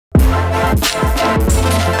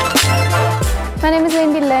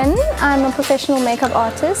I'm a professional makeup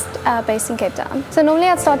artist based in Cape Town. So normally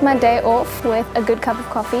I'd start my day off with a good cup of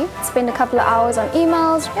coffee, spend a couple of hours on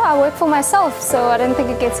emails. Yeah, I work for myself, so I don't think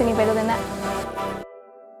it gets any better than that.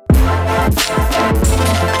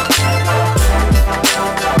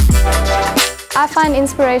 I find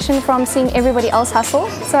inspiration from seeing everybody else hustle,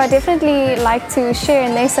 so I definitely like to share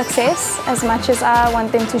in their success as much as I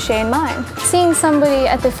want them to share in mine. Seeing somebody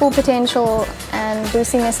at their full potential and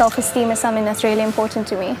boosting their self-esteem is something that's really important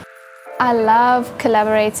to me. I love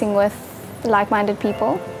collaborating with like-minded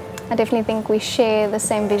people. I definitely think we share the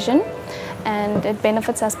same vision and it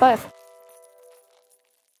benefits us both.